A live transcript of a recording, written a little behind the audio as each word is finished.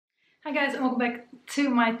Hi guys, and welcome back to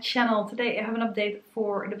my channel. Today I have an update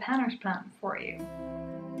for the ThePannersPan for you.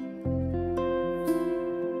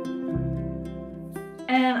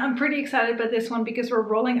 And I'm pretty excited about this one because we're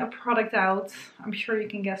rolling a product out. I'm sure you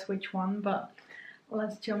can guess which one, but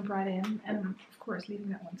let's jump right in. And of course leaving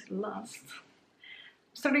that one to the last.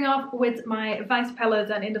 Starting off with my Vice palette,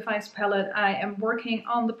 and in the Vice palette I am working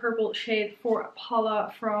on the purple shade for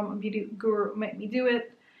Paula from Beauty Guru Made Me Do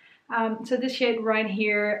It. So this shade right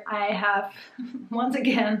here, I have, once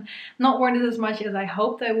again, not worn it as much as I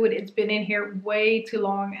hoped I would. It's been in here way too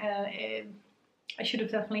long and I should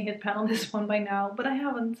have definitely hit pan on this one by now, but I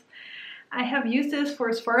haven't. I have used this for,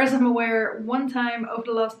 as far as I'm aware, one time over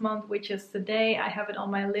the last month, which is today. I have it on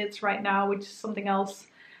my lids right now, which is something else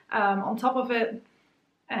on top of it.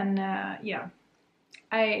 And yeah.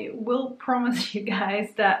 I will promise you guys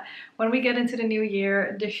that when we get into the new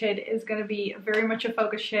year, this shade is going to be very much a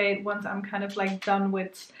focus shade once I'm kind of like done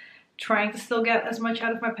with trying to still get as much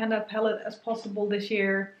out of my pan palette as possible this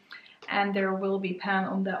year. And there will be pan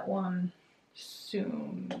on that one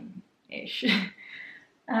soon-ish.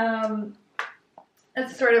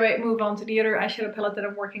 Let's straight away move on to the other eyeshadow palette that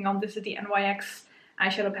I'm working on. This is the NYX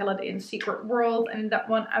eyeshadow palette in Secret World, and in that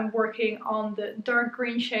one I'm working on the dark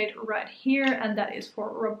green shade right here, and that is for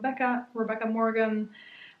Rebecca Morgan.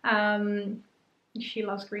 She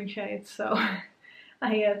loves green shades, so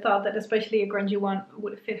I thought that especially a grungy one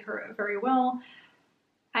would fit her very well.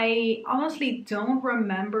 I honestly don't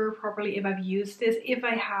remember properly if I've used this. If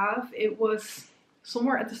I have, it was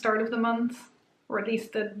somewhere at the start of the month, or at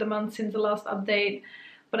least the month since the last update,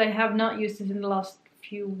 but I have not used this in the last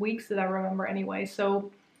few weeks that I remember anyway. So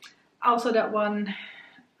also that one,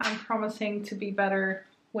 I'm promising to be better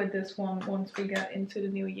with this one once we get into the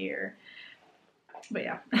new year. But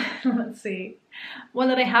yeah, let's see. One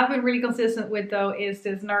that I have been really consistent with though is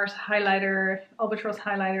this Nars highlighter, Albatros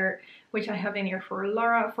highlighter, which I have in here for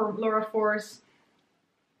Laura Force.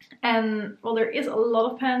 And well, there is a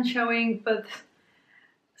lot of pan showing, but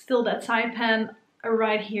still that side pan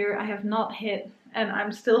right here I have not hit. And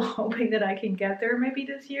I'm still hoping that I can get there maybe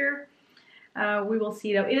this year. We will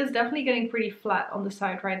see though. It is definitely getting pretty flat on the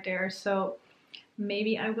side right there. So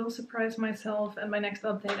maybe I will surprise myself and my next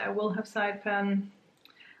update I will have side pan.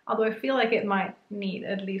 Although I feel like it might need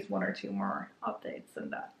at least one or two more updates than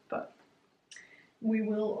that. But we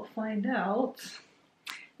will find out.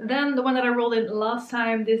 Then the one that I rolled in last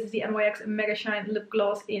time, this is the NYX Mega Shine Lip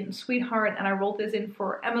Gloss in Sweetheart. And I rolled this in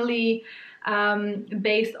for Emily.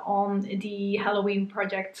 Based on the Halloween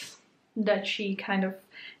projects that she kind of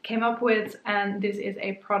came up with, and this is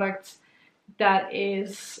a product that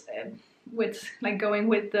is with like going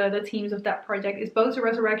with the themes of that project. Is both a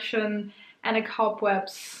resurrection and a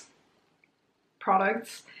cobwebs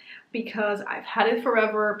product, because I've had it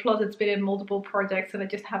forever, plus it's been in multiple projects and I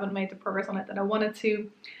just haven't made the progress on it that I wanted to.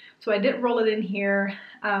 So I did roll it in here.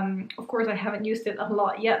 Of course I haven't used it a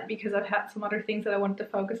lot yet because I've had some other things that I wanted to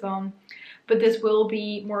focus on. But this will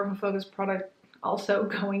be more of a focused product also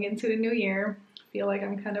going into the new year. I feel like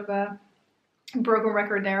I'm kind of a broken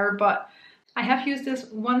record there, but I have used this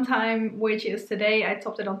one time, which is today. I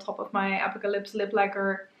topped it on top of my Apocalypse lip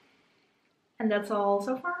lacquer, and that's all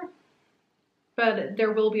so far. But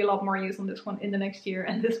there will be a lot more use on this one in the next year,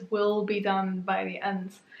 and this will be done by the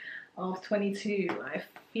end of 22. I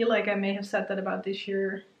feel like I may have said that about this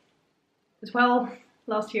year as well,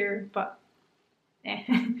 last year, but eh.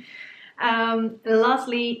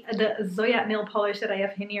 Lastly, the Zoya nail polish that I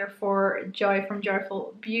have in here for Joy from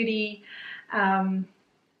Joyful Beauty.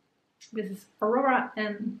 This is Aurora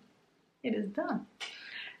and it is done.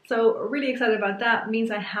 So really excited about that. It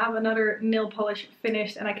means I have another nail polish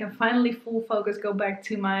finished and I can finally full focus go back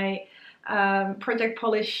to my project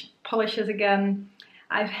polishes again.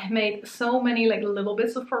 I've made so many like little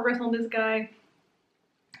bits of progress on this guy,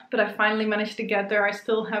 but I finally managed to get there. I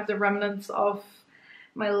still have the remnants of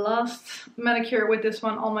my last manicure with this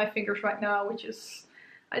one on my fingers right now, which is,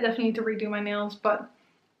 I definitely need to redo my nails, but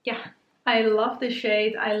yeah, I love the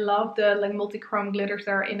shade. I love the like multi-chrome glitters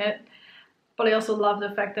that are in it, but I also love the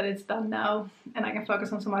fact that it's done now and I can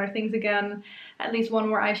focus on some other things again. At least one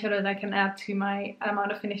more eyeshadow that I can add to my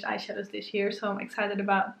amount of finished eyeshadows this year, so I'm excited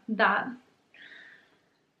about that.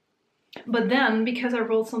 But then, because I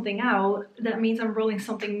rolled something out, that means I'm rolling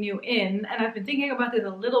something new in. And I've been thinking about this a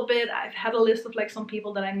little bit. I've had a list of like some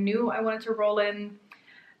people that I knew I wanted to roll in.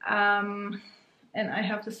 And I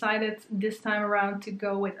have decided this time around to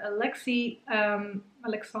go with Alexy,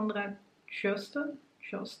 Alexandra Josten.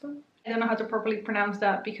 I don't know how to properly pronounce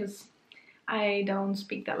that because I don't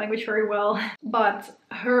speak that language very well, but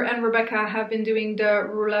her and Rebecca have been doing the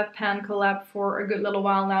Roulette Pan collab for a good little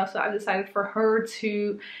while now, so I've decided for her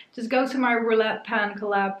to just go to my Roulette Pan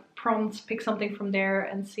collab prompts, pick something from there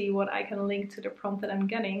and see what I can link to the prompt that I'm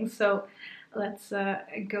getting. So let's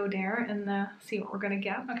go there and see what we're gonna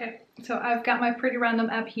get. Okay, so I've got my Pretty Random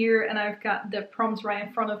app here and I've got the prompts right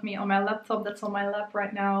in front of me on my laptop that's on my lap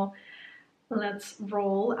right now. Let's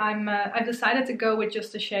roll. I've decided to go with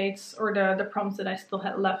just the shades or the prompts that I still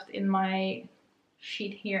had left in my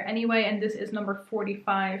sheet here anyway, and this is number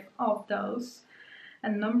 45 of those.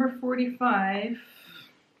 And number 45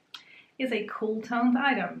 is a cool toned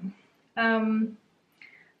item.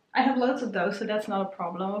 I have loads of those, so that's not a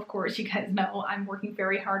problem. Of course, you guys know I'm working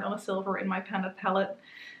very hard on a silver in my Panda palette.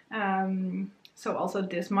 So also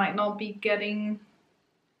this might not be getting...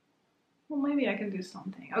 Well, maybe I can do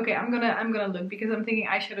something. Okay, I'm gonna look because I'm thinking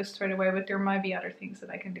eyeshadow straight away, but there might be other things that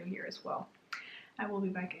I can do here as well. I will be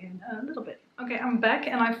back in a little bit. Okay, I'm back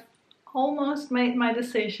and I've almost made my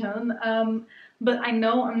decision, but I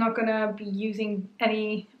know I'm not gonna be using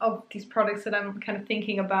any of these products that I'm kind of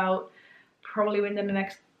thinking about probably within the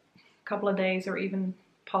next couple of days or even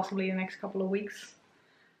possibly the next couple of weeks.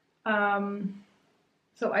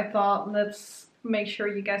 So I thought, let's make sure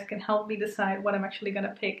you guys can help me decide what I'm actually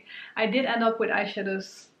gonna pick. I did end up with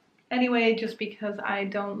eyeshadows anyway, just because I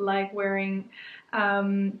don't like wearing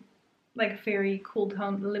like very cool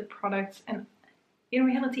toned lip products, and in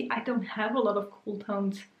reality I don't have a lot of cool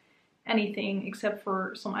toned anything except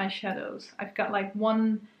for some eyeshadows. I've got like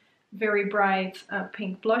one very bright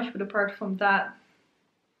pink blush, but apart from that,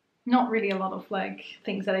 not really a lot of like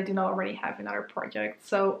things that I do not already have in other projects.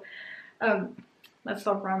 So let's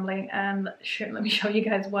stop rambling and let me show you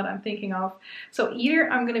guys what I'm thinking of. So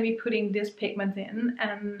either I'm going to be putting this pigment in,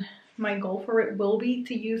 and my goal for it will be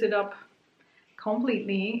to use it up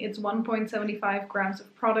completely. It's 1.75 grams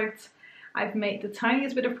of product. I've made the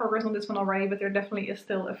tiniest bit of progress on this one already, but there definitely is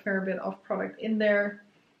still a fair bit of product in there.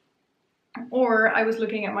 Or I was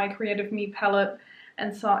looking at my Creative Me palette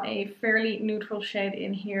and saw a fairly neutral shade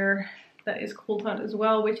in here that is cool toned as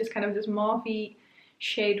well, which is kind of this mauvey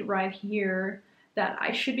shade right here that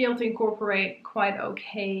I should be able to incorporate quite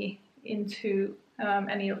okay into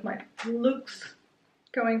any of my looks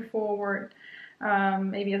going forward.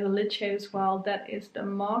 Maybe as a lid shade as well. That is the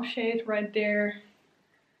mauve shade right there.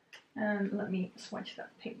 And let me swatch that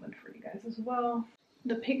pigment for you guys as well.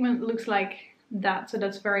 The pigment looks like that, so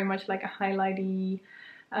that's very much like a highlighty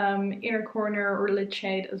inner corner or lid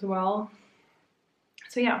shade as well.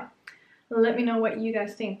 So yeah, let me know what you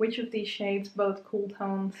guys think. Which of these shades, both cool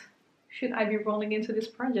tones, should I be rolling into this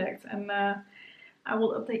project? And I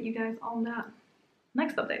will update you guys on that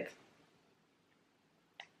next update.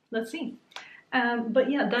 Let's see.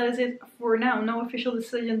 But yeah, that is it for now. No official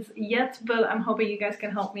decisions yet, but I'm hoping you guys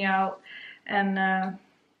can help me out. And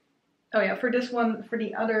oh yeah, for this one, for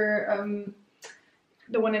the other,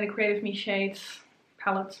 the one in the Creative Me shades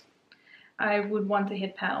palette, I would want to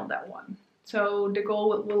hit pan on that one. So the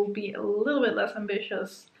goal will be a little bit less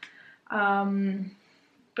ambitious.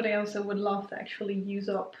 But I also would love to actually use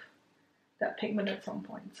up that pigment at some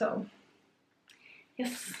point. So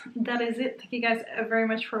yes, that is it. Thank you guys very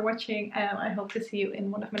much for watching, and I hope to see you in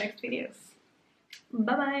one of my next videos.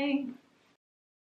 Bye bye!